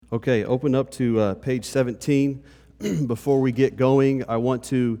Okay, open up to page 17. Before we get going, I want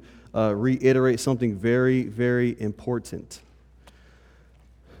to reiterate something very, very important.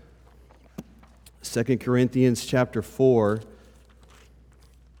 2 Corinthians chapter 4.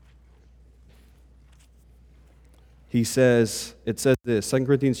 It says this, 2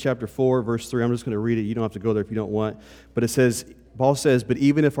 Corinthians chapter 4, verse 3. I'm just going to read it. You don't have to go there if you don't want. But it says, Paul says, "But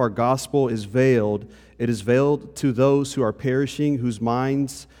even if our gospel is veiled, it is veiled to those who are perishing, whose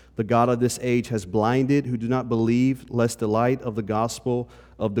minds the God of this age has blinded, who do not believe, lest the light of the gospel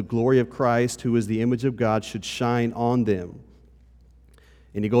of the glory of Christ, who is the image of God, should shine on them."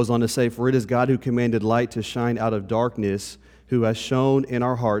 And he goes on to say, "For it is God who commanded light to shine out of darkness, who has shone in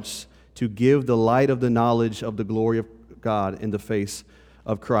our hearts to give the light of the knowledge of the glory of God in the face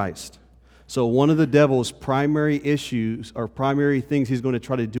of Christ." So one of the devil's primary issues or primary things he's going to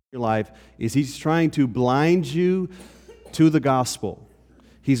try to do in your life is he's trying to blind you to the gospel.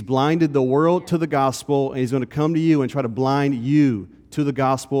 He's blinded the world to the gospel, and he's going to come to you and try to blind you to the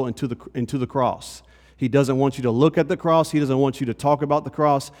gospel and to the cross. He doesn't want you to look at the cross. He doesn't want you to talk about the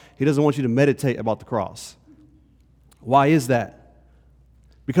cross. He doesn't want you to meditate about the cross. Why is that?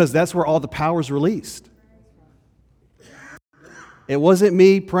 Because that's where all the power is released. It wasn't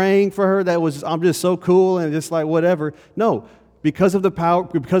me praying for her that was, I'm just so cool and just like whatever. No, because of the power,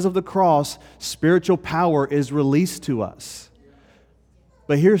 because of the cross, spiritual power is released to us.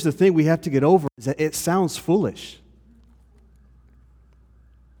 But here's the thing we have to get over, is that it sounds foolish.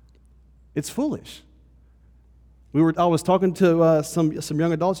 It's foolish. I was talking to some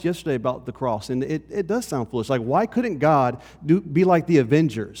young adults yesterday about the cross, and it does sound foolish. Like, why couldn't God be like the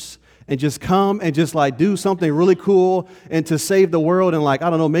Avengers and just come and just like do something really cool and to save the world and like, I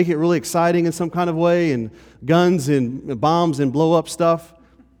don't know, make it really exciting in some kind of way, and guns and bombs and blow up stuff?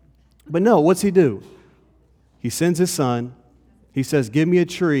 But no, what's he do? He sends his son. He says, give me a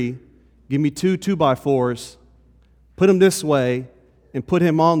tree, give me 2 2x4s, put him this way, and put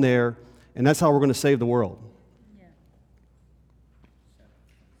him on there, and that's how we're going to save the world. Yeah.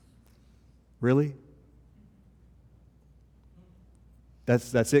 Really?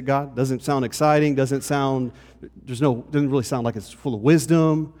 That's it, God? Doesn't sound exciting, doesn't really sound like it's full of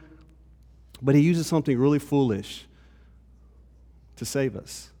wisdom, but he uses something really foolish to save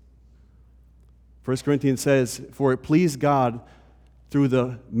us. 1 Corinthians says, "For it pleased God through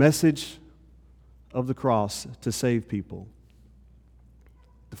the message of the cross to save people."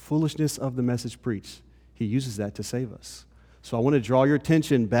 The foolishness of the message preached, he uses that to save us. So I want to draw your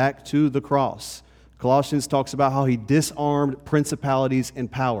attention back to the cross. Colossians talks about how he disarmed principalities and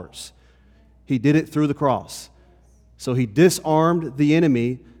powers. He did it through the cross. So he disarmed the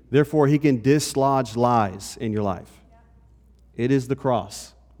enemy, therefore he can dislodge lies in your life. It is the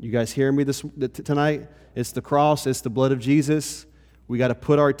cross. You guys hear me tonight? It's the cross, it's the blood of Jesus. We got to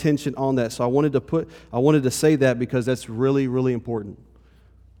put our attention on that. So I wanted to say that because that's really, really important.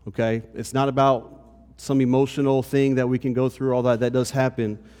 Okay? It's not about some emotional thing that we can go through, all that. That does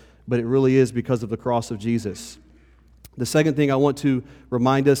happen, but it really is because of the cross of Jesus. The second thing I want to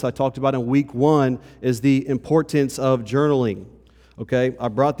remind us, I talked about in week 1, is the importance of journaling. Okay? I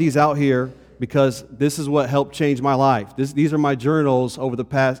brought these out here because this is what helped change my life. These are my journals over the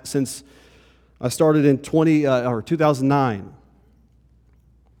past, since I started in 2009.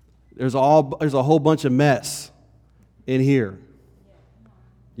 There's a whole bunch of mess in here.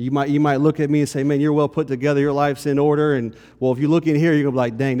 You might look at me and say, "Man, you're well put together. Your life's in order." And well, if you look in here, you're gonna be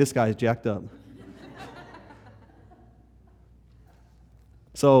like, "Dang, this guy's jacked up."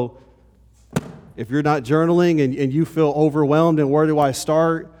 So, if you're not journaling and you feel overwhelmed and where do I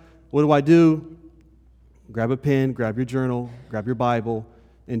start? What do I do? Grab a pen, grab your journal, grab your Bible,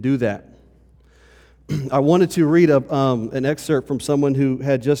 and do that. I wanted to read an excerpt from someone who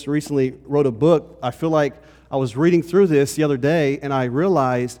had just recently wrote a book. I feel like I was reading through this the other day, and I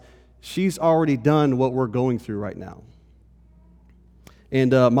realized she's already done what we're going through right now.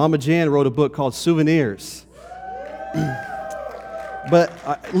 And Mama Jan wrote a book called Souvenirs. But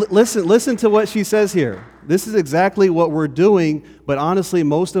listen to what she says here. This is exactly what we're doing, but honestly,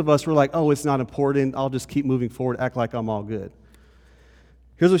 most of us were like, "Oh, it's not important. I'll just keep moving forward, act like I'm all good."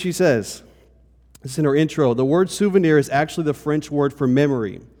 Here's what she says. It's in her intro. "The word souvenir is actually the French word for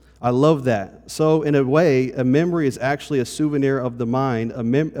memory. I love that. So, in a way, a memory is actually a souvenir of the mind, a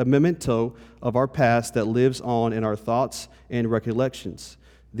memento of our past that lives on in our thoughts and recollections.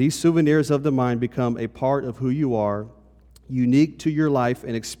 These souvenirs of the mind become a part of who you are, unique to your life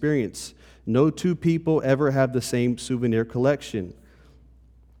and experience. No two people ever have the same souvenir collection.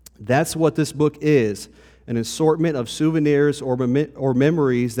 That's what this book is, an assortment of souvenirs or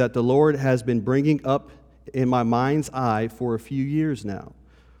memories that the Lord has been bringing up in my mind's eye for a few years now.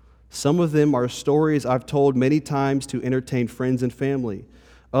 Some of them are stories I've told many times to entertain friends and family.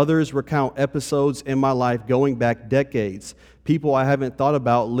 Others recount episodes in my life going back decades, people I haven't thought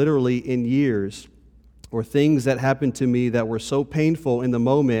about literally in years, or things that happened to me that were so painful in the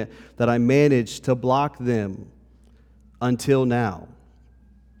moment that I managed to block them until now.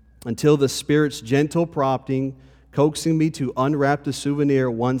 Until the Spirit's gentle prompting, coaxing me to unwrap the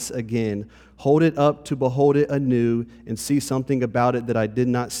souvenir once again, hold it up to behold it anew, and see something about it that I did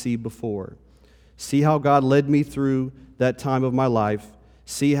not see before. See how God led me through that time of my life.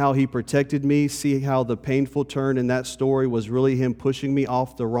 See how He protected me. See how the painful turn in that story was really Him pushing me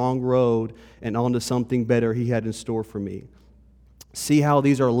off the wrong road and onto something better He had in store for me. See how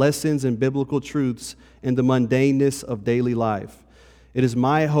these are lessons and biblical truths in the mundaneness of daily life. It is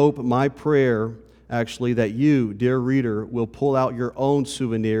my hope, my prayer, actually, that you, dear reader, will pull out your own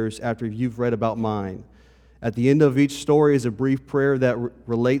souvenirs after you've read about mine. At the end of each story is a brief prayer that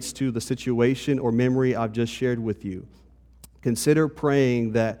relates to the situation or memory I've just shared with you. Consider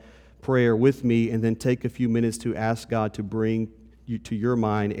praying that prayer with me, and then take a few minutes to ask God to bring you to your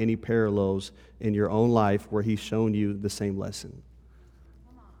mind any parallels in your own life where He's shown you the same lesson.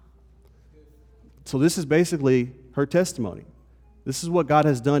 So this is basically her testimony. This is what God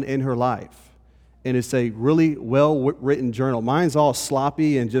has done in her life. And it's a really well-written journal. Mine's all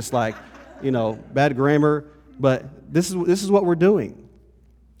sloppy and just like, bad grammar. But this is what we're doing.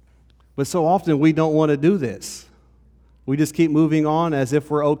 But so often we don't want to do this. We just keep moving on as if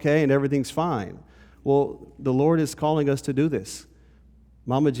we're okay and everything's fine. Well, the Lord is calling us to do this.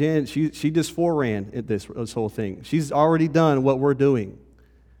 Mama Jan, she just foreran at this whole thing. She's already done what we're doing.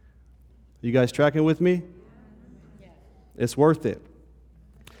 You guys tracking with me? It's worth it.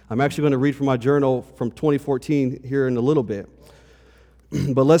 I'm actually going to read from my journal from 2014 here in a little bit.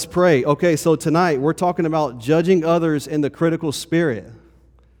 But let's pray. Okay, so tonight we're talking about judging others in the critical spirit.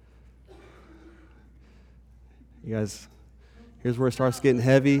 You guys, here's where it starts getting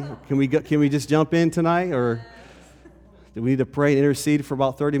heavy. Can we just jump in tonight, or do we need to pray and intercede for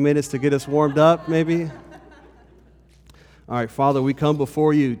about 30 minutes to get us warmed up, maybe? All right, Father, we come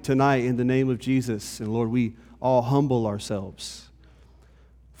before you tonight in the name of Jesus, and Lord, we all humble ourselves.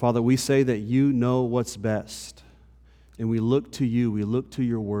 Father, we say that you know what's best, and we look to you, we look to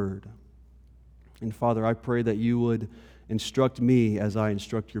your word. And Father, I pray that you would instruct me as I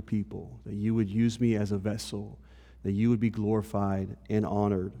instruct your people, that you would use me as a vessel, that you would be glorified and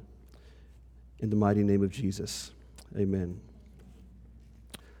honored. In the mighty name of Jesus, amen.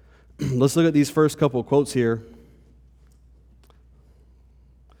 Let's look at these first couple of quotes here.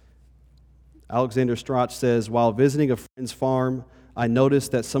 Alexander Strach says, while visiting a friend's farm, I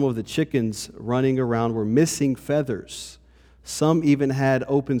noticed that some of the chickens running around were missing feathers. Some even had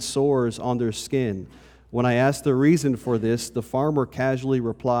open sores on their skin. When I asked the reason for this, the farmer casually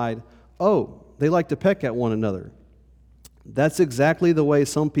replied, "Oh, they like to peck at one another." That's exactly the way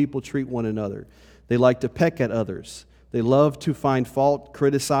some people treat one another. They like to peck at others. They love to find fault,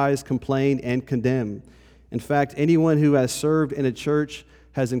 criticize, complain, and condemn. In fact, anyone who has served in a church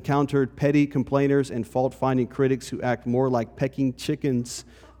has encountered petty complainers and fault-finding critics who act more like pecking chickens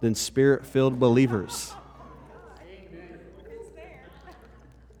than spirit-filled believers.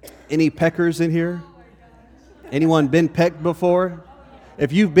 Any peckers in here? Anyone been pecked before?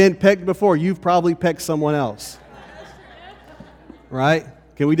 If you've been pecked before, you've probably pecked someone else. Right?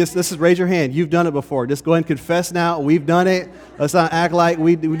 Can we just raise your hand? You've done it before. Just go ahead and confess now. We've done it. Let's not act like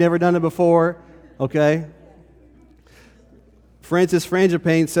we've never done it before. Okay? Francis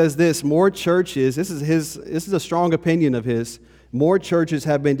Frangipane says this, more churches, this is a strong opinion of his, more churches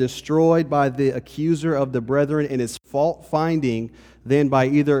have been destroyed by the accuser of the brethren in its fault-finding than by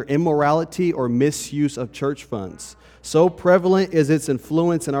either immorality or misuse of church funds. So prevalent is its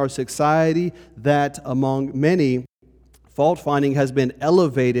influence in our society that among many, fault-finding has been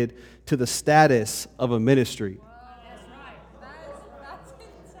elevated to the status of a ministry.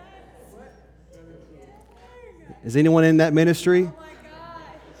 Is anyone in that ministry?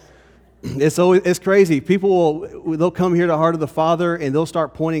 It's crazy. They'll come here to Heart of the Father and they'll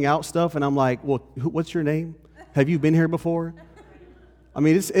start pointing out stuff, and I'm like, well, what's your name? Have you been here before? I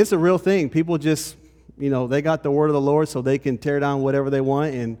mean, it's a real thing. People just, they got the word of the Lord, so they can tear down whatever they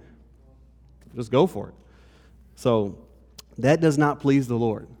want and just go for it. So that does not please the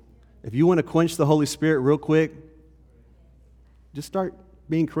Lord. If you want to quench the Holy Spirit real quick, just start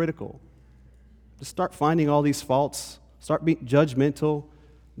being critical. Just start finding all these faults. Start being judgmental.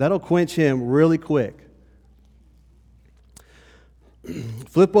 That'll quench him really quick.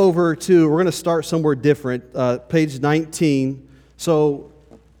 Flip over to, we're going to start somewhere different, page 19. So,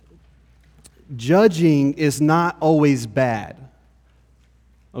 judging is not always bad.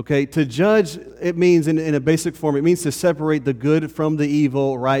 Okay, to judge, it means in a basic form, it means to separate the good from the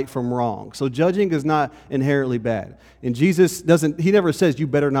evil, right from wrong. So judging is not inherently bad. And Jesus he never says you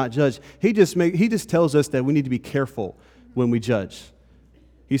better not judge. He just tells us that we need to be careful when we judge.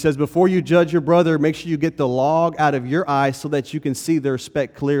 He says, before you judge your brother, make sure you get the log out of your eye so that you can see their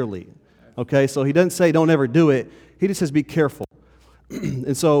speck clearly. Okay, so he doesn't say don't ever do it. He just says be careful.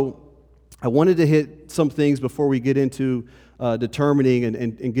 And so I wanted to hit some things before we get into determining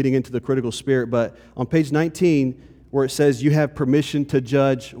and getting into the critical spirit. But on page 19, where it says you have permission to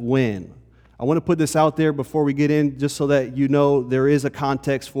judge when. I want to put this out there before we get in, just so that you know there is a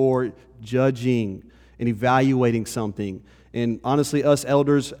context for judging and evaluating something. And honestly, us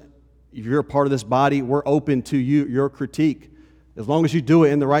elders, if you're a part of this body, we're open to your critique. As long as you do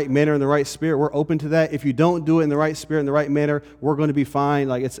it in the right manner, in the right spirit, we're open to that. If you don't do it in the right spirit, in the right manner, we're going to be fine.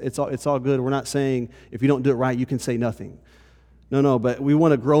 Like it's all good. We're not saying if you don't do it right, you can say nothing. No, but we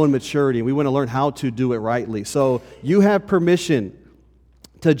want to grow in maturity, and we want to learn how to do it rightly. So you have permission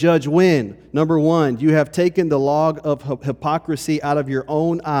to judge when, number one, you have taken the log of hypocrisy out of your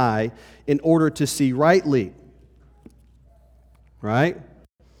own eye in order to see rightly. Right?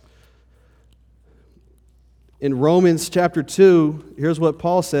 In Romans chapter 2, here's what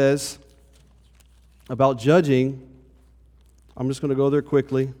Paul says about judging. I'm just going to go there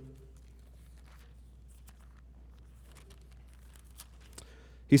quickly.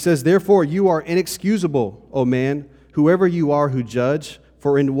 He says, therefore you are inexcusable, O man, whoever you are who judge,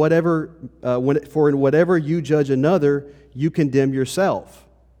 for in whatever you judge another, you condemn yourself.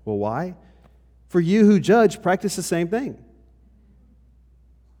 Well, why? For you who judge practice the same thing.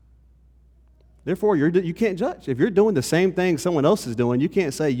 Therefore, you can't judge. If you're doing the same thing someone else is doing, you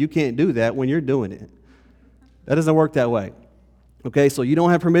can't say you can't do that when you're doing it. That doesn't work that way. Okay, so you don't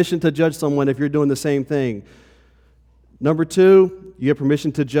have permission to judge someone if you're doing the same thing. Number two, you have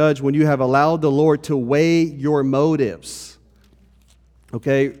permission to judge when you have allowed the Lord to weigh your motives.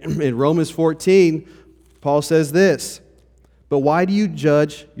 Okay, in Romans 14, Paul says this, but why do you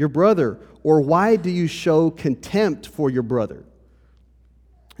judge your brother? Or why do you show contempt for your brother?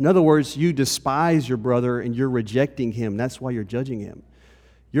 In other words, you despise your brother and you're rejecting him. That's why you're judging him.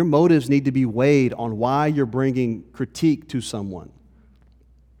 Your motives need to be weighed on why you're bringing critique to someone.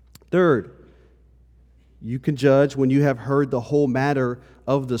 Third, you can judge when you have heard the whole matter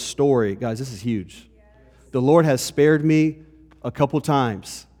of the story. Guys, this is huge. The Lord has spared me a couple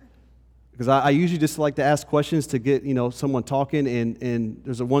times because I usually just like to ask questions to get someone talking. And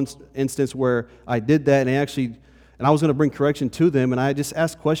there's one instance where I did that, and I was going to bring correction to them, and I just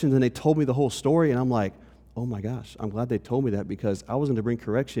asked questions, and they told me the whole story, and I'm like, oh my gosh, I'm glad they told me that because I was going to bring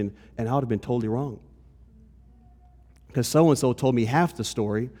correction, and I would have been totally wrong. Because so-and-so told me half the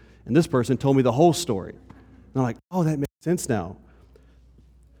story, and this person told me the whole story. And I'm like, oh, that makes sense now.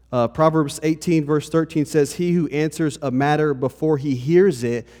 Proverbs 18, verse 13 says, he who answers a matter before he hears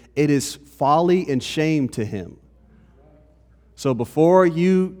it, it is folly and shame to him. So before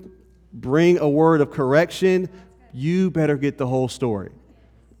you bring a word of correction, you better get the whole story.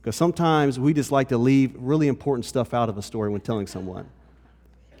 Because sometimes we just like to leave really important stuff out of a story when telling someone.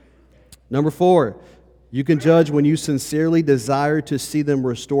 Number 4, you can judge when you sincerely desire to see them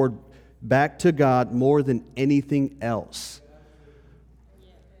restored back to God more than anything else.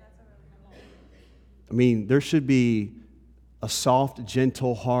 I mean, there should be a soft,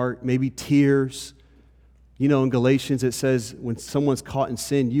 gentle heart, maybe tears. In Galatians it says when someone's caught in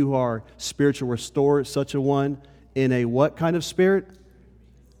sin, you are spiritual restored, such a one, in a what kind of spirit?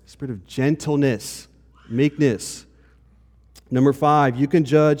 Spirit of gentleness, meekness. Number 5, you can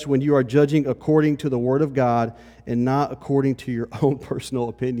judge when you are judging according to the Word of God and not according to your own personal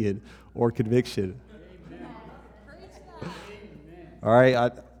opinion or conviction. All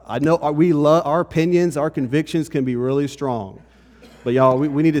right, I know we love our opinions, our convictions can be really strong. But y'all,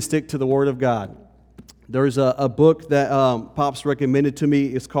 we need to stick to the Word of God. There's a book that Pops recommended to me.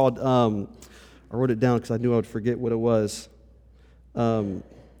 It's called, I wrote it down because I knew I would forget what it was.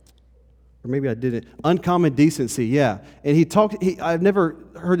 Or maybe I didn't. Uncommon Decency, yeah. And I've never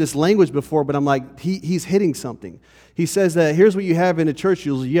heard this language before, but I'm like, he's hitting something. He says that here's what you have in a church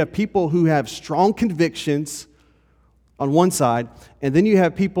usually. You have people who have strong convictions on one side, and then you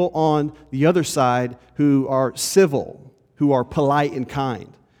have people on the other side who are civil, who are polite and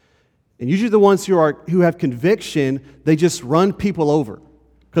kind. And usually the ones who have conviction, they just run people over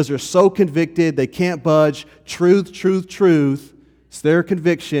because they're so convicted, they can't budge. Truth, truth, truth. It's their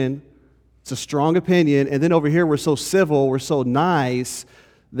conviction. It's a strong opinion. And then over here, we're so civil, we're so nice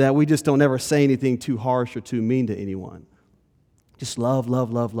that we just don't ever say anything too harsh or too mean to anyone. Just love,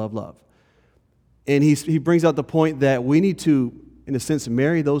 love, love, love, love. And he brings out the point that we need to in a sense,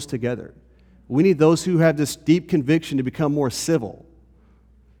 marry those together. We need those who have this deep conviction to become more civil,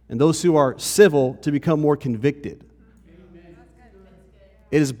 and those who are civil to become more convicted.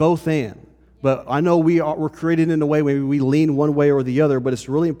 It is both and. But I know we're created in a way where we lean one way or the other, but it's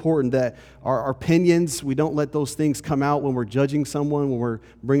really important that our opinions, we don't let those things come out when we're judging someone, when we're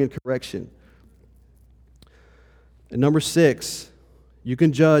bringing correction. And number 6, you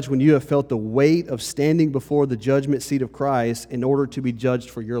can judge when you have felt the weight of standing before the judgment seat of Christ in order to be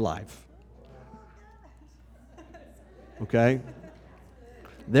judged for your life. Okay?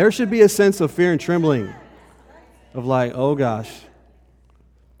 There should be a sense of fear and trembling of like, oh gosh.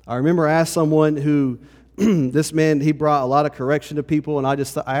 I remember I asked someone who, this man, he brought a lot of correction to people, and I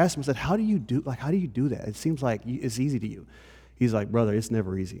asked him, I said, how do you do that? It seems like it's easy to you. He's like, brother, it's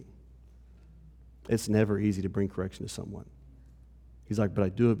never easy. It's never easy to bring correction to someone. He's like, but I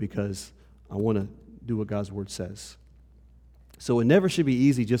do it because I want to do what God's word says. So it never should be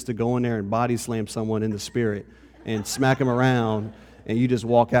easy just to go in there and body slam someone in the spirit and smack them around, and you just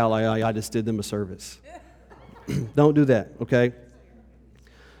walk out like, oh, I just did them a service. Don't do that, okay?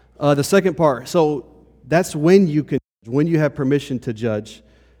 The second part, so that's when you have permission to judge.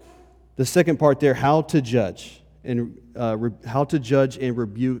 The second part there, how to judge and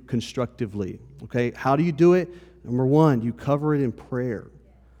rebuke constructively. Okay, how do you do it? Number 1, you cover it in prayer.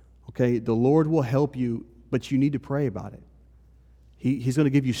 Okay, the Lord will help you, but you need to pray about it. He's going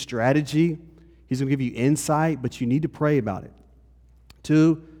to give you strategy. He's going to give you insight, but you need to pray about it.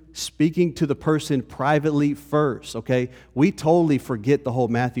 2, speaking to the person privately first, okay? We totally forget the whole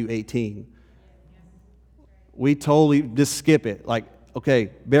Matthew 18. We totally just skip it. Like,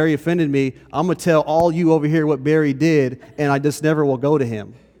 okay, Barry offended me. I'm going to tell all you over here what Barry did, and I just never will go to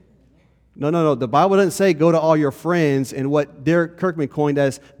him. No. The Bible doesn't say go to all your friends, and what Derek Kirkman coined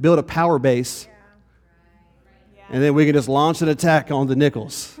as build a power base, and then we can just launch an attack on the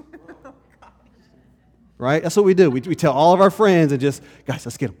Nichols. Right? That's what we do. We tell all of our friends and just, guys,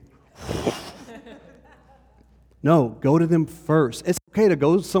 let's get them. No, go to them first. It's okay to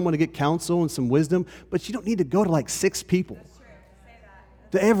go to someone to get counsel and some wisdom, but you don't need to go to like 6 people. That's true. Say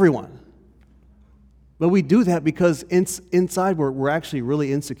that. To everyone. But we do that because inside we're actually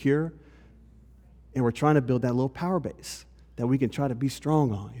really insecure, and we're trying to build that little power base that we can try to be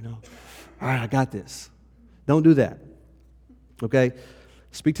strong on, you know. All right, I got this. Don't do that. Okay?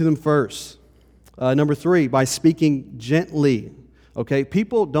 Speak to them first. Number 3, by speaking gently. Okay,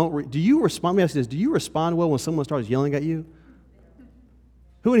 people don't. Do you respond? Let me ask you this: do you respond well when someone starts yelling at you?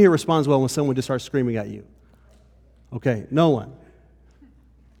 Who in here responds well when someone just starts screaming at you? Okay, no one.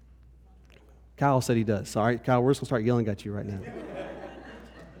 Kyle said he does. All right, Kyle, we're just gonna start yelling at you right now.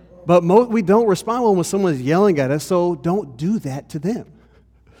 But we don't respond well when someone's yelling at us, so don't do that to them.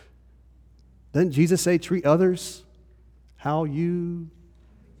 Doesn't Jesus say treat others how you?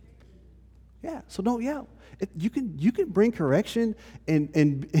 Yeah, so don't yell. You can bring correction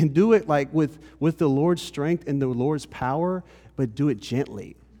and do it like with the Lord's strength and the Lord's power, but do it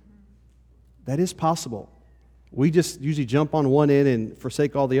gently. That is possible. We just usually jump on one end and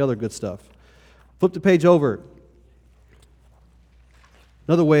forsake all the other good stuff. Flip the page over.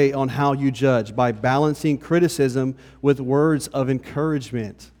 Another way on how you judge, by balancing criticism with words of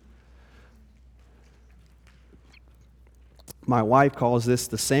encouragement. My wife calls this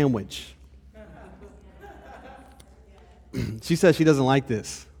the sandwich. She says she doesn't like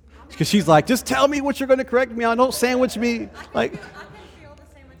this because she's like, just tell me what you're going to correct me on. Don't sandwich me. Like,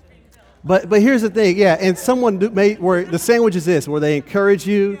 but here's the thing, yeah. And someone where the sandwich is this, where they encourage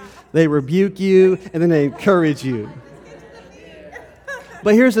you, they rebuke you, and then they encourage you.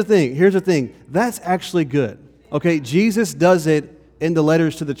 But here's the thing. That's actually good. Okay, Jesus does it in the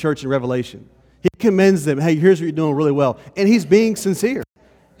letters to the church in Revelation. He commends them. Hey, here's what you're doing really well, and he's being sincere.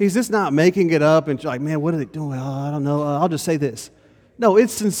 He's just not making it up and like, man, what are they doing? Oh, I don't know. I'll just say this. No,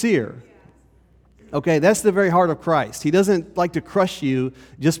 it's sincere. Okay, that's the very heart of Christ. He doesn't like to crush you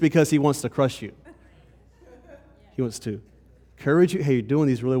just because he wants to crush you. He wants to encourage you. Hey, you're doing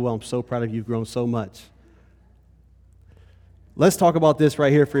these really well. I'm so proud of you. You've grown so much. Let's talk about this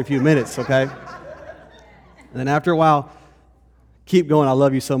right here for a few minutes, okay? And then after a while, keep going. I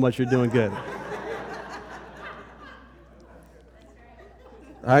love you so much. You're doing good.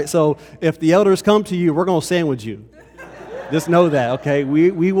 All right, so if the elders come to you, we're going to sandwich you. Just know that, okay?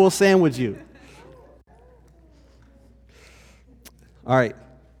 We will sandwich you. All right,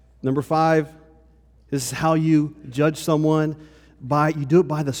 number 5, this is how you judge someone. You do it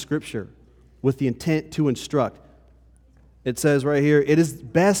by the Scripture with the intent to instruct. It says right here, it is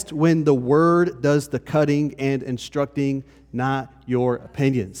best when the Word does the cutting and instructing, not your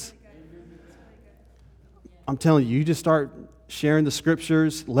opinions. I'm telling you, you just start sharing the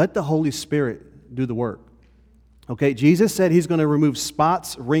scriptures. Let the Holy Spirit do the work. Okay, Jesus said he's going to remove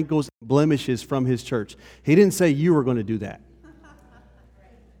spots, wrinkles, blemishes from his church. He didn't say you were going to do that.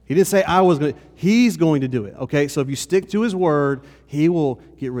 He didn't say I was going to. He's going to do it. Okay, so if you stick to his word, he will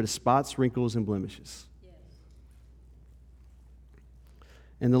get rid of spots, wrinkles, and blemishes. Yes.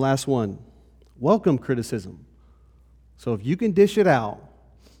 And the last one, welcome criticism. So if you can dish it out,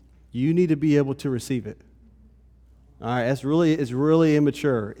 you need to be able to receive it. All right, it's really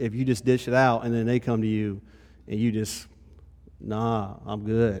immature if you just dish it out and then they come to you and you just, nah, I'm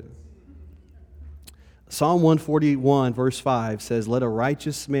good. Psalm 141, verse 5 says, let a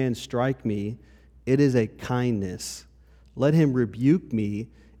righteous man strike me, it is a kindness. Let him rebuke me,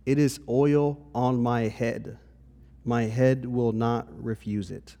 it is oil on my head. My head will not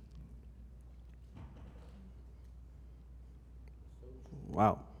refuse it.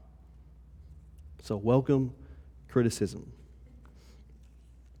 Wow. So welcome criticism.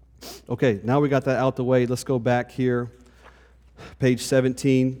 Okay, now we got that out the way. Let's go back here. Page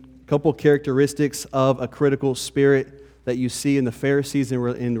 17. Couple characteristics of a critical spirit that you see in the Pharisees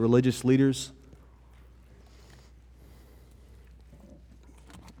and in religious leaders.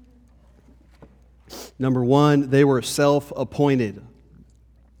 Number one, they were self-appointed.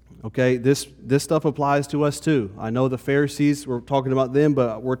 Okay, this stuff applies to us too. I know the Pharisees, we're talking about them,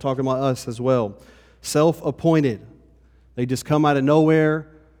 but we're talking about us as well. Self-appointed. They just come out of nowhere.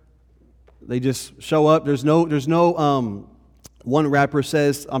 They just show up. There's no one rapper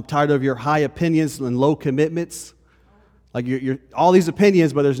says, I'm tired of your high opinions and low commitments. Like you're all these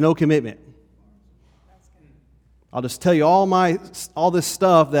opinions, but there's no commitment. I'll just tell you all this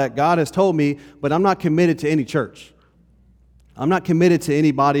stuff that God has told me, but I'm not committed to any church. I'm not committed to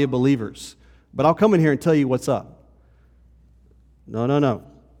any body of believers. But I'll come in here and tell you what's up. No.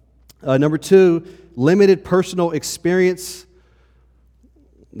 Number two, limited personal experience.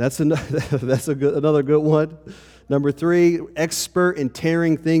 That's another good one. Number three, expert in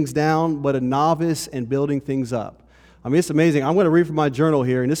tearing things down, but a novice in building things up. I mean, it's amazing. I'm going to read from my journal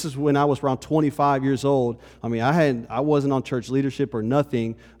here, and this is when I was around 25 years old. I mean, I wasn't on church leadership or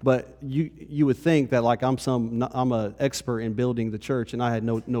nothing, but you would think that like I'm an expert in building the church, and I had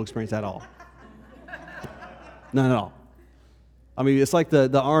no experience at all. None at all. I mean, it's like they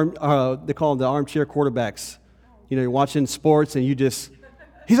call them the armchair quarterbacks. You know, you're watching sports, and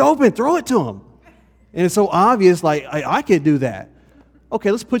he's open, throw it to him. And it's so obvious, like, I could do that. Okay,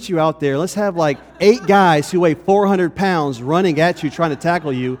 let's put you out there. Let's have like 8 guys who weigh 400 pounds running at you, trying to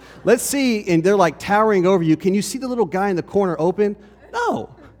tackle you. Let's see, and they're like towering over you. Can you see the little guy in the corner open?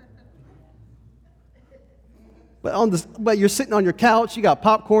 No. But you're sitting on your couch, you got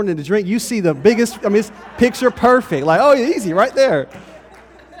popcorn and a drink, you see the biggest, I mean, it's picture perfect. Like, oh, easy, right there.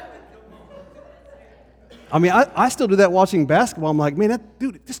 I mean, I still do that watching basketball. I'm like, man,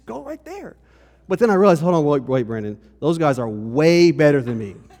 dude, just go right there. But then I realized, hold on, wait, Brandon. Those guys are way better than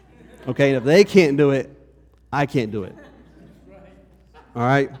me. Okay, and if they can't do it, I can't do it. All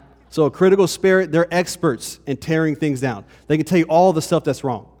right? So a critical spirit, they're experts in tearing things down. They can tell you all the stuff that's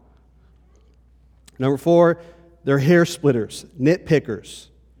wrong. Number 4, they're hair splitters, nitpickers.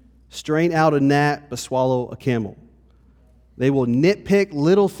 Strain out a gnat, but swallow a camel. They will nitpick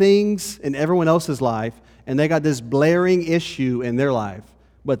little things in everyone else's life, and they got this blaring issue in their life,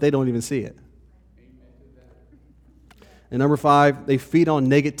 but they don't even see it. And number 5, they feed on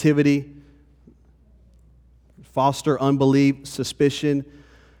negativity, foster unbelief, suspicion,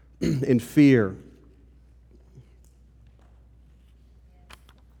 and fear.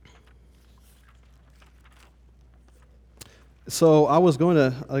 So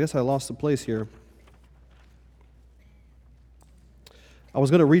I guess I lost the place here. I was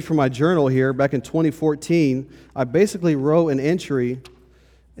going to read from my journal here back in 2014. I basically wrote an entry,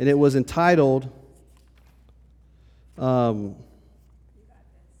 and it was entitled, maybe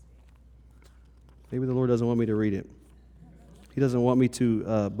the Lord doesn't want me to read it. He doesn't want me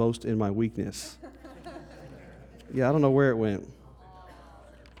to boast in my weakness. Yeah, I don't know where it went.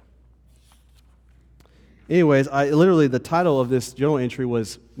 Anyways, the title of this journal entry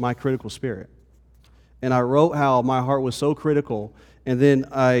was My Critical Spirit. And I wrote how my heart was so critical, and then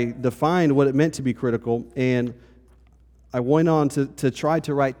I defined what it meant to be critical, and I went on to try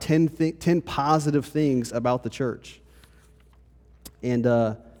to write 10 positive things about the church. And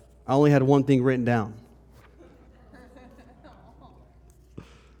I only had one thing written down.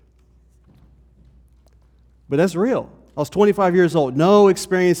 But that's real. I was 25 years old, no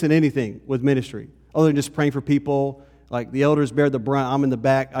experience in anything with ministry, other than just praying for people. Like the elders bear the brunt, I'm in the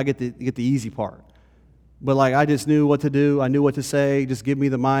back, I get the easy part. But like I just knew what to do, I knew what to say, just give me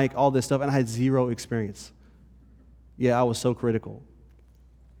the mic, all this stuff, and I had zero experience. Yeah, I was so critical.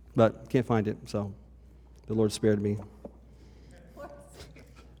 But can't find it, so the Lord spared me.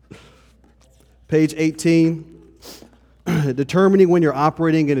 Page 18. Determining when you're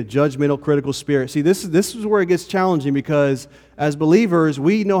operating in a judgmental, critical spirit. See, this is where it gets challenging, because as believers,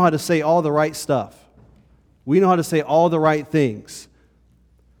 we know how to say all the right stuff. We know how to say all the right things.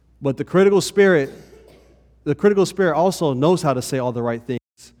 But the critical spirit also knows how to say all the right things.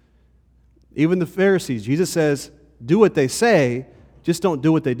 Even the Pharisees, Jesus says, do what they say, just don't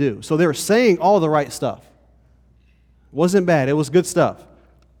do what they do. So they were saying all the right stuff. It wasn't bad, it was good stuff.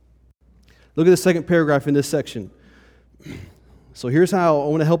 Look at the second paragraph in this section. So here's how I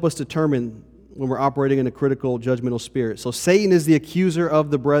want to help us determine when we're operating in a critical, judgmental spirit. So Satan is the accuser of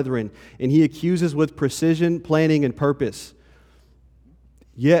the brethren, and he accuses with precision, planning, and purpose.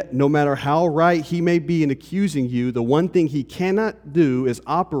 Yet, no matter how right he may be in accusing you, the one thing he cannot do is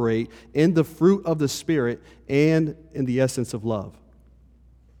operate in the fruit of the Spirit and in the essence of love.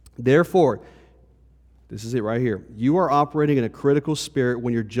 Therefore, this is it right here. You are operating in a critical spirit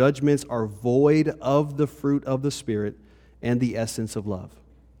when your judgments are void of the fruit of the Spirit and the essence of love.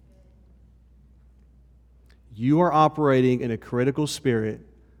 You are operating in a critical spirit,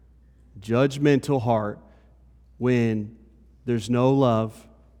 judgmental heart, when there's no love,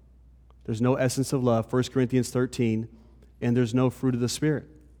 there's no essence of love, 1 Corinthians 13, and there's no fruit of the Spirit.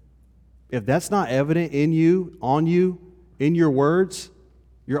 If that's not evident in you, on you, in your words,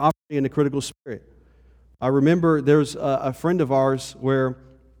 you're operating in a critical spirit. I remember there's a friend of ours where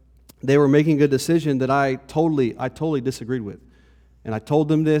they were making a decision that I totally disagreed with. And I told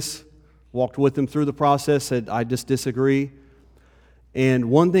them this, walked with them through the process, said, I just disagree. And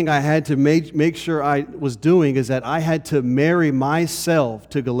one thing I had to make sure I was doing is that I had to marry myself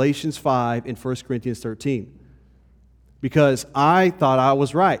to Galatians 5 and 1 Corinthians 13. Because I thought I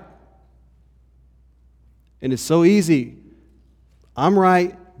was right. And it's so easy. I'm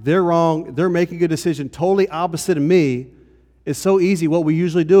right, they're wrong, they're making a decision totally opposite of me. It's so easy. What we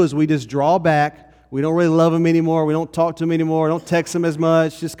usually do is we just draw back. We don't really love them anymore. We don't talk to them anymore. Don't text them as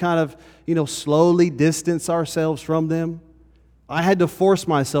much. Just kind of, slowly distance ourselves from them. I had to force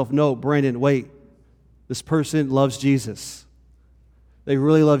myself, no, Brandon, wait. This person loves Jesus. They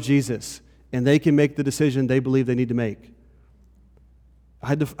really love Jesus. And they can make the decision they believe they need to make. I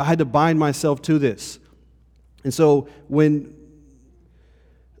had to bind myself to this. And so when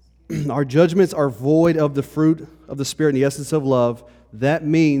our judgments are void of the fruit of the Spirit and the essence of love, that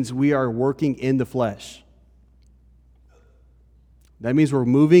means we are working in the flesh. That means we're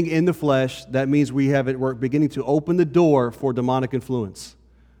moving in the flesh. That means we're beginning to open the door for demonic influence.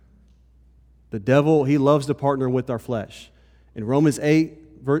 The devil, he loves to partner with our flesh. In Romans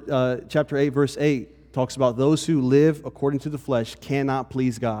 8, chapter 8, verse 8, talks about those who live according to the flesh cannot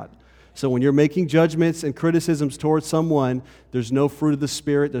please God. So when you're making judgments and criticisms towards someone, there's no fruit of the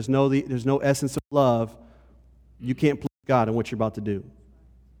Spirit, there's no essence of love, you can't please God in what you're about to do.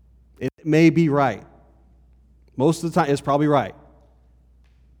 It may be right. Most of the time, it's probably right.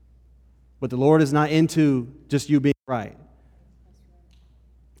 But the Lord is not into just you being right.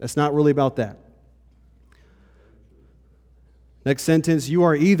 It's not really about that. Next sentence, you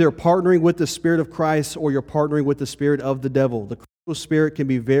are either partnering with the Spirit of Christ or you're partnering with the spirit of the devil. The critical spirit can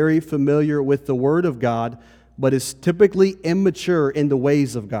be very familiar with the Word of God, but is typically immature in the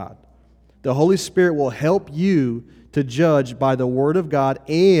ways of God. The Holy Spirit will help you to judge by the Word of God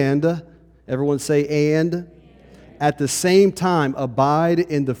and, everyone say and, at the same time abide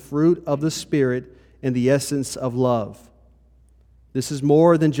in the fruit of the Spirit and the essence of love. This is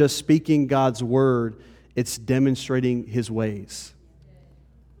more than just speaking God's Word. It's demonstrating His ways.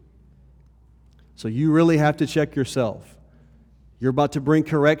 So you really have to check yourself. You're about to bring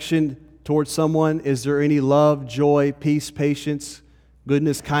correction towards someone. Is there any love, joy, peace, patience,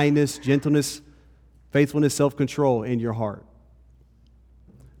 goodness, kindness, gentleness, faithfulness, self-control in your heart?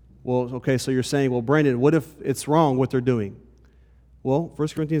 Well, okay, so you're saying, well, Brandon, what if it's wrong what they're doing? Well, 1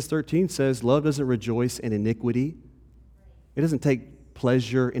 Corinthians 13 says love doesn't rejoice in iniquity. It doesn't take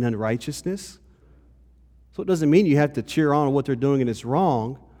pleasure in unrighteousness. So it doesn't mean you have to cheer on what they're doing and it's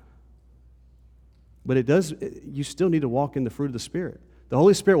wrong. But you still need to walk in the fruit of the Spirit. The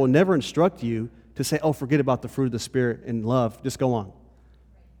Holy Spirit will never instruct you to say, oh, forget about the fruit of the Spirit and love, just go on.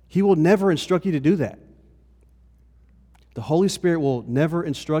 He will never instruct you to do that. The Holy Spirit will never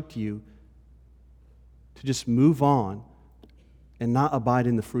instruct you to just move on and not abide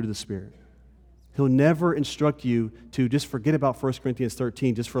in the fruit of the Spirit. He'll never instruct you to just forget about 1 Corinthians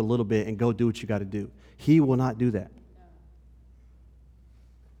 13 just for a little bit and go do what you got to do. He will not do that.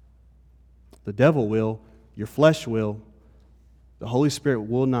 The devil will, your flesh will, the Holy Spirit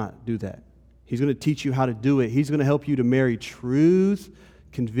will not do that. He's going to teach you how to do it. He's going to help you to marry truth,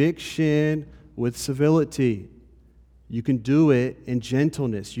 conviction with civility. You can do it in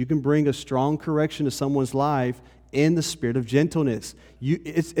gentleness. You can bring a strong correction to someone's life in the spirit of gentleness.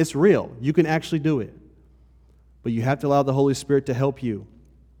 It's real. You can actually do it. But you have to allow the Holy Spirit to help you.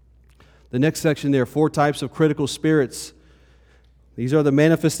 The next section there, 4 types of critical spirits. These are the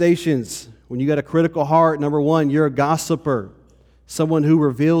manifestations. When you got a critical heart, number 1, you're a gossiper. Someone who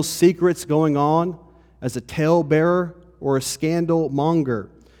reveals secrets going on as a talebearer or a scandal monger.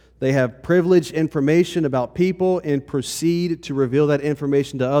 They have privileged information about people and proceed to reveal that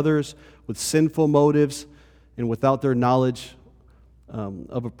information to others with sinful motives and without their knowledge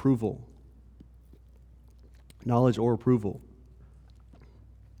of approval. Knowledge or approval.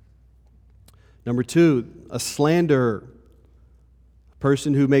 Number 2, a slanderer. A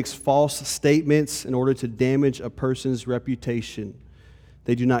person who makes false statements in order to damage a person's reputation.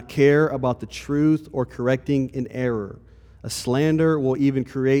 They do not care about the truth or correcting an error. A slander will even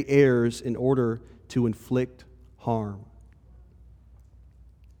create errors in order to inflict harm.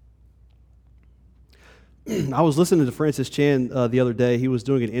 I was listening to Francis Chan the other day. He was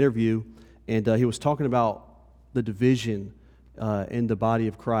doing an interview, and he was talking about the division in the body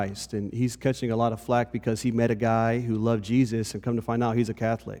of Christ. And he's catching a lot of flack because he met a guy who loved Jesus and come to find out he's a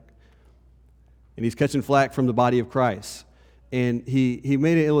Catholic. And he's catching flack from the body of Christ. And he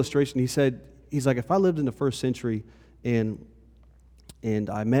made an illustration. He said, he's like, if I lived in the first century and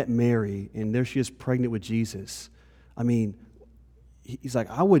I met Mary and there she is pregnant with Jesus, I mean, he's like,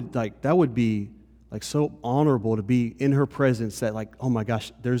 that would be like so honorable to be in her presence that like, oh my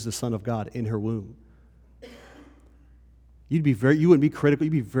gosh, there's the Son of God in her womb. You wouldn't be critical,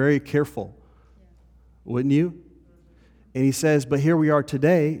 you'd be very careful, wouldn't you? And he says, but here we are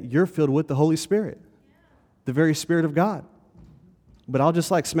today, you're filled with the Holy Spirit, the very Spirit of God. But I'll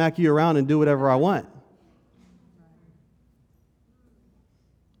just like smack you around and do whatever I want.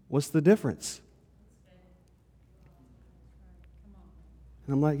 What's the difference?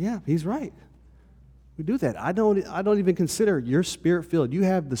 And I'm like, yeah, he's right. We do that. I don't even consider you're Spirit-filled. You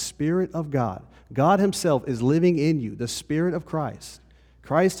have the Spirit of God. God himself is living in you, the Spirit of Christ.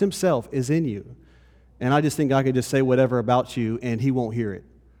 Christ himself is in you. And I just think I could just say whatever about you and he won't hear it.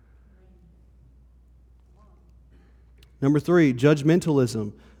 Number 3,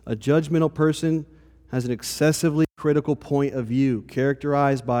 judgmentalism. A judgmental person has an excessively critical point of view,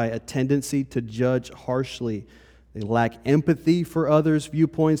 characterized by a tendency to judge harshly. They lack empathy for others'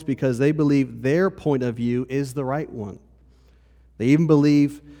 viewpoints because they believe their point of view is the right one. They even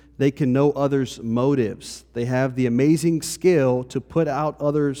believe they can know others' motives. They have the amazing skill to put out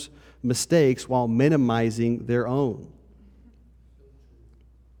others' mistakes while minimizing their own.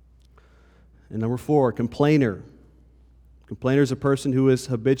 And number 4, complainer. Complainer is a person who is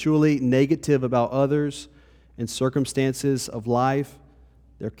habitually negative about others and circumstances of life.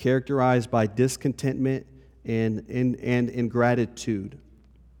 They're characterized by discontentment and ingratitude.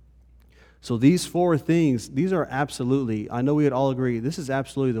 So these 4 things, these are absolutely, I know we would all agree, this is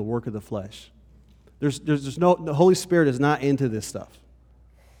absolutely the work of the flesh. The Holy Spirit is not into this stuff.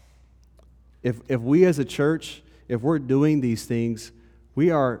 If we as a church, if we're doing these things,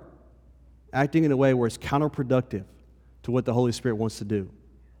 we are acting in a way where it's counterproductive to what the Holy Spirit wants to do.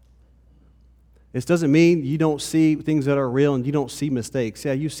 This doesn't mean you don't see things that are real and you don't see mistakes.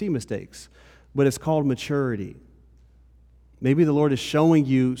 Yeah, you see mistakes, but it's called maturity. Maybe the Lord is showing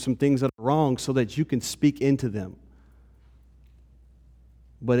you some things that are wrong so that you can speak into them.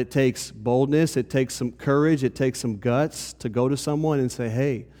 But it takes boldness, it takes some courage, it takes some guts to go to someone and say,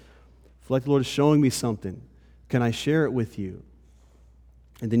 hey, I feel like the Lord is showing me something. Can I share it with you?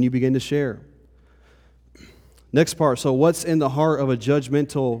 And then you begin to share. Next part, so what's in the heart of a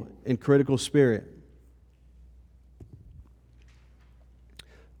judgmental and critical spirit?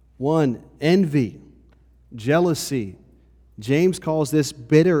 1, envy, jealousy. James calls this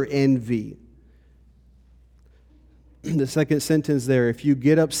bitter envy. The second sentence there, if you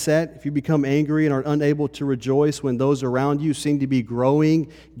get upset, if you become angry and are unable to rejoice when those around you seem to be growing,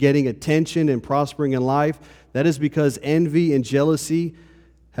 getting attention, and prospering in life, that is because envy and jealousy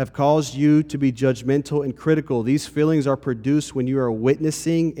have caused you to be judgmental and critical. These feelings are produced when you are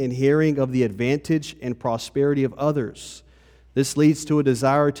witnessing and hearing of the advantage and prosperity of others. This leads to a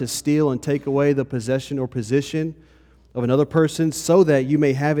desire to steal and take away the possession or position of another person so that you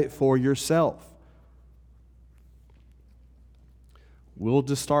may have it for yourself. We'll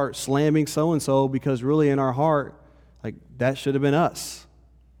just start slamming so-and-so because really in our heart, like, that should have been us.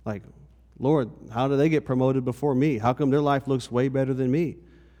 Like, Lord, how do they get promoted before me? How come their life looks way better than me?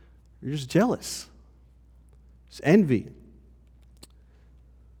 You're just jealous. It's envy.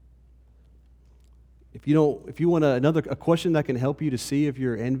 If you want a question that can help you to see if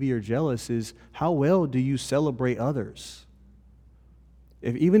you're envy or jealous is, how well do you celebrate others?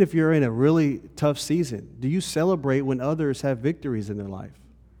 Even if you're in a really tough season, do you celebrate when others have victories in their life?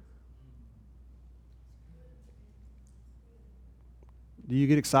 Do you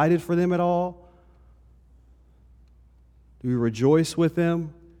get excited for them at all? Do you rejoice with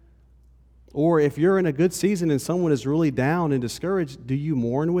them? Or if you're in a good season and someone is really down and discouraged, do you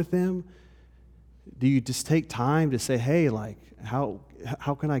mourn with them? Do you just take time to say, hey, like, how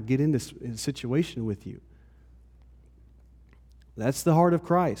can I get in this situation with you? That's the heart of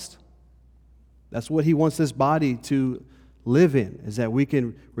Christ. That's what he wants this body to live in, is that we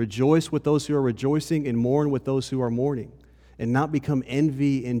can rejoice with those who are rejoicing and mourn with those who are mourning, and not become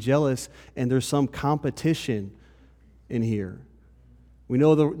envy and jealous, and there's some competition in here. We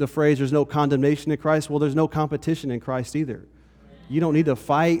know the phrase, there's no condemnation in Christ. Well, there's no competition in Christ either. You don't need to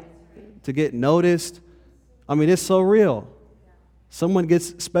fight to get noticed. I mean, it's so real. Someone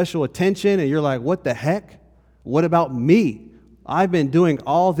gets special attention and you're like, what the heck? What about me? I've been doing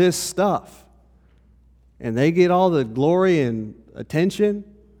all this stuff. And they get all the glory and attention.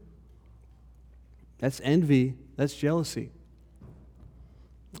 That's envy. That's jealousy.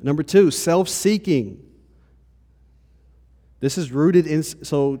 Number 2, self-seeking. This is rooted in,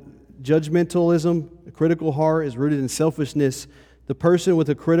 so judgmentalism, a critical heart is rooted in selfishness. The person with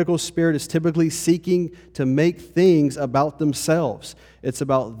a critical spirit is typically seeking to make things about themselves. It's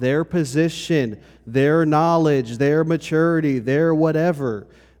about their position, their knowledge, their maturity, their whatever.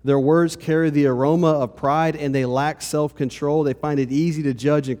 Their words carry the aroma of pride and they lack self-control. They find it easy to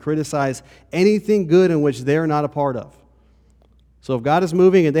judge and criticize anything good in which they're not a part of. So if God is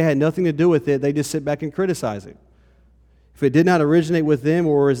moving and they had nothing to do with it, they just sit back and criticize it. If it did not originate with them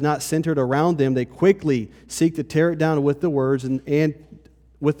or is not centered around them, they quickly seek to tear it down with the words and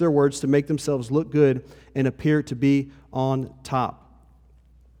with their words to make themselves look good and appear to be on top.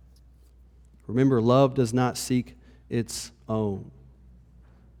 Remember, love does not seek its own.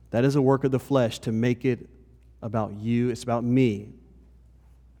 That is a work of the flesh to make it about you. It's about me.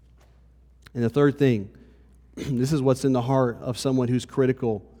 And the third thing, this is what's in the heart of someone who's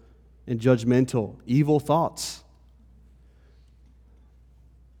critical and judgmental: evil thoughts.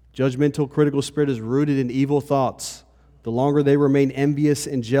 Judgmental, critical spirit is rooted in evil thoughts. The longer they remain envious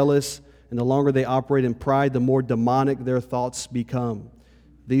and jealous, and the longer they operate in pride, the more demonic their thoughts become.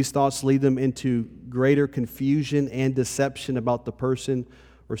 These thoughts lead them into greater confusion and deception about the person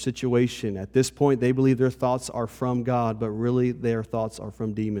or situation. At this point, they believe their thoughts are from God, but really their thoughts are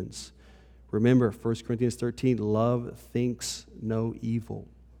from demons. Remember, 1 Corinthians 13, love thinks no evil.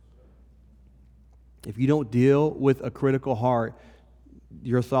 If you don't deal with a critical heart,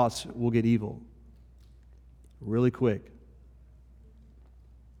 your thoughts will get evil really quick.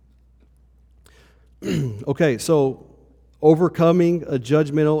 Okay, so overcoming a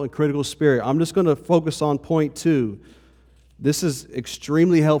judgmental and critical spirit. I'm just going to focus on point 2. This is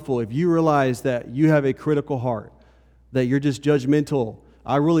extremely helpful. If you realize that you have a critical heart, that you're just judgmental.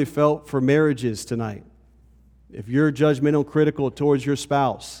 I really felt for marriages tonight. If you're judgmental, critical towards your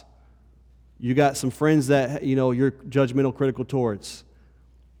spouse, you got some friends that you're judgmental, critical towards.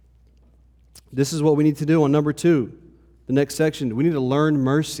 This is what we need to do on number 2, the next section. We need to learn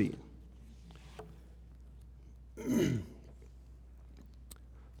mercy.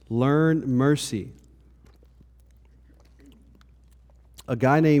 Learn mercy. A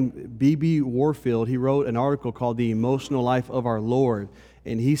guy named B.B. Warfield, he wrote an article called The Emotional Life of Our Lord.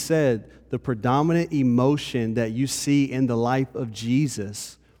 And he said the predominant emotion that you see in the life of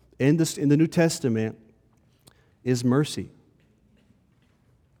Jesus in the New Testament is mercy.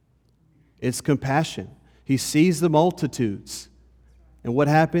 It's compassion. He sees the multitudes. And what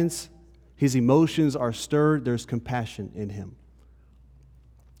happens? His emotions are stirred. There's compassion in him.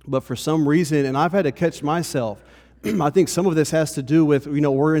 But for some reason, and I've had to catch myself, I think some of this has to do with,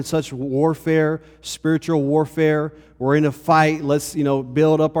 we're in such warfare, spiritual warfare. We're in a fight. Let's,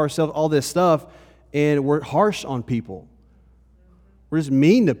 build up ourselves, all this stuff. And we're harsh on people. We're just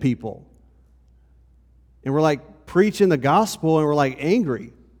mean to people. And we're like preaching the gospel and we're like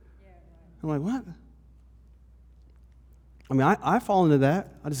angry. I'm like, what? I mean, I fall into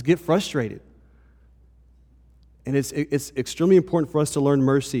that. I just get frustrated. And it's extremely important for us to learn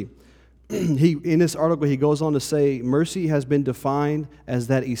mercy. In this article, he goes on to say, mercy has been defined as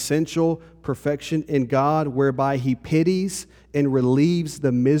that essential perfection in God whereby he pities and relieves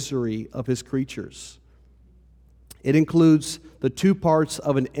the misery of his creatures. It includes the 2 parts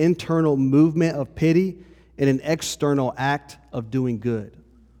of an internal movement of pity and an external act of doing good.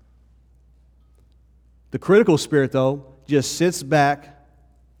 The critical spirit, though, just sits back,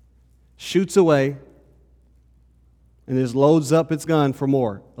 shoots away, and just loads up its gun for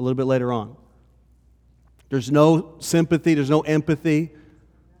more a little bit later on. There's no sympathy. There's no empathy.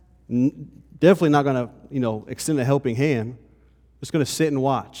 Definitely not going to, extend a helping hand. Just going to sit and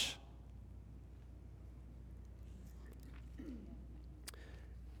watch.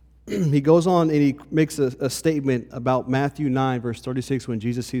 He goes on and he makes a statement about Matthew 9, verse 36, when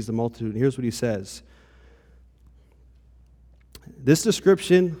Jesus sees the multitude. And here's what he says. This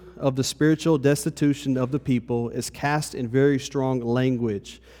description of the spiritual destitution of the people is cast in very strong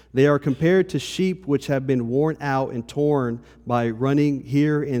language. They are compared to sheep which have been worn out and torn by running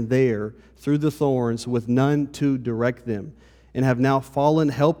here and there through the thorns with none to direct them, and have now fallen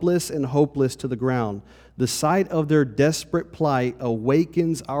helpless and hopeless to the ground. The sight of their desperate plight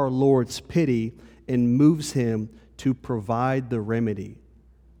awakens our Lord's pity and moves him to provide the remedy.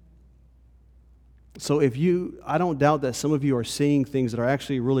 So I don't doubt that some of you are seeing things that are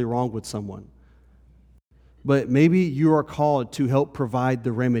actually really wrong with someone. But maybe you are called to help provide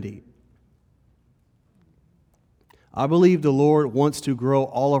the remedy. I believe the Lord wants to grow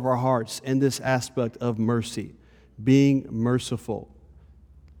all of our hearts in this aspect of mercy, being merciful.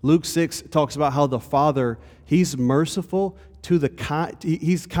 Luke 6 talks about how the Father, He's merciful to the kind,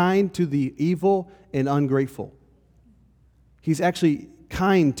 He's kind to the evil and ungrateful. He's actually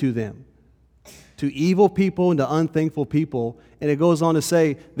kind to them, to evil people and to unthankful people. And it goes on to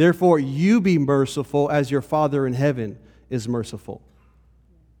say, therefore you be merciful as your Father in heaven is merciful.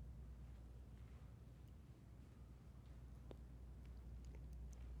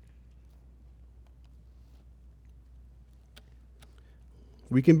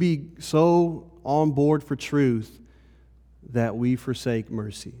 We can be so on board for truth that we forsake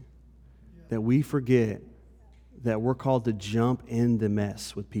mercy, that we forget that we're called to jump in the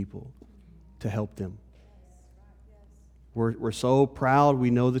mess with people to help them. We're so proud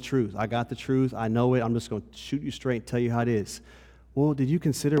we know the truth. I got the truth. I know it. I'm just going to shoot you straight and tell you how it is. Well, did you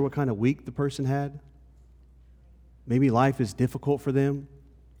consider what kind of week the person had? Maybe life is difficult for them.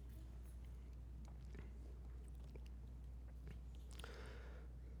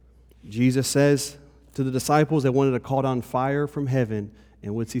 Jesus says to the disciples, they wanted to call down fire from heaven.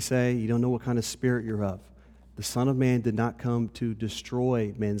 And what's he say? You don't know what kind of spirit you're of. The Son of Man did not come to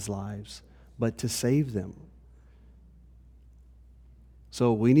destroy men's lives, but to save them.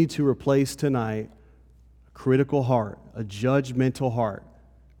 So we need to replace tonight a critical heart, a judgmental heart,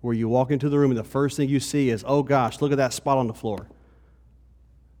 where you walk into the room and the first thing you see is, oh gosh, look at that spot on the floor.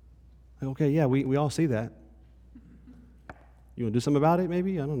 Okay, yeah, we all see that. You want to do something about it,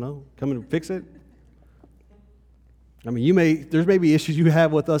 maybe? I don't know. Come and fix it? I mean, there's maybe issues you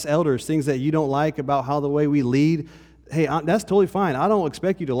have with us elders, things that you don't like about how the way we lead. Hey, that's totally fine. I don't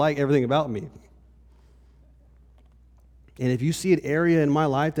expect you to like everything about me. And if you see an area in my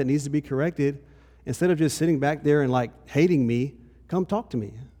life that needs to be corrected, instead of just sitting back there and like hating me, come talk to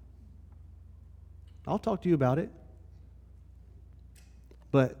me. I'll talk to you about it.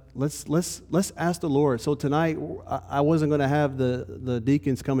 But let's ask the Lord. So tonight, I wasn't going to have the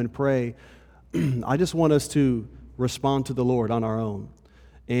deacons come and pray. I just want us to respond to the Lord on our own.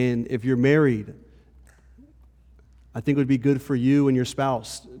 And if you're married, I think it would be good for you and your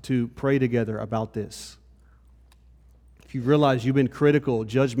spouse to pray together about this. If you realize you've been critical,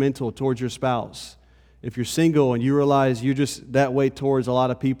 judgmental towards your spouse, if you're single and you realize you're just that way towards a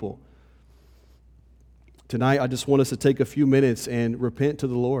lot of people, tonight I just want us to take a few minutes and repent to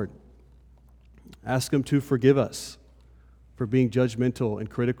the Lord. Ask Him to forgive us for being judgmental and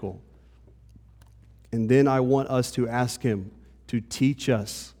critical. And then I want us to ask Him to teach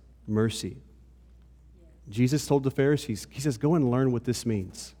us mercy. Jesus told the Pharisees, He says, go and learn what this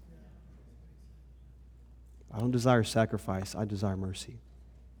means. I don't desire sacrifice, I desire mercy.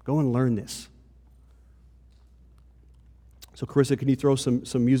 Go and learn this. So Carissa, can you throw some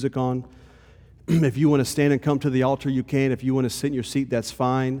music on? If you want to stand and come to the altar, you can. If you want to sit in your seat, that's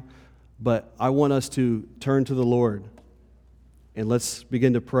fine. But I want us to turn to the Lord and let's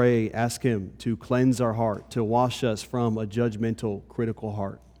begin to pray, ask Him to cleanse our heart, to wash us from a judgmental, critical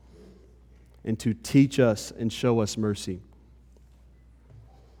heart, and to teach us and show us mercy.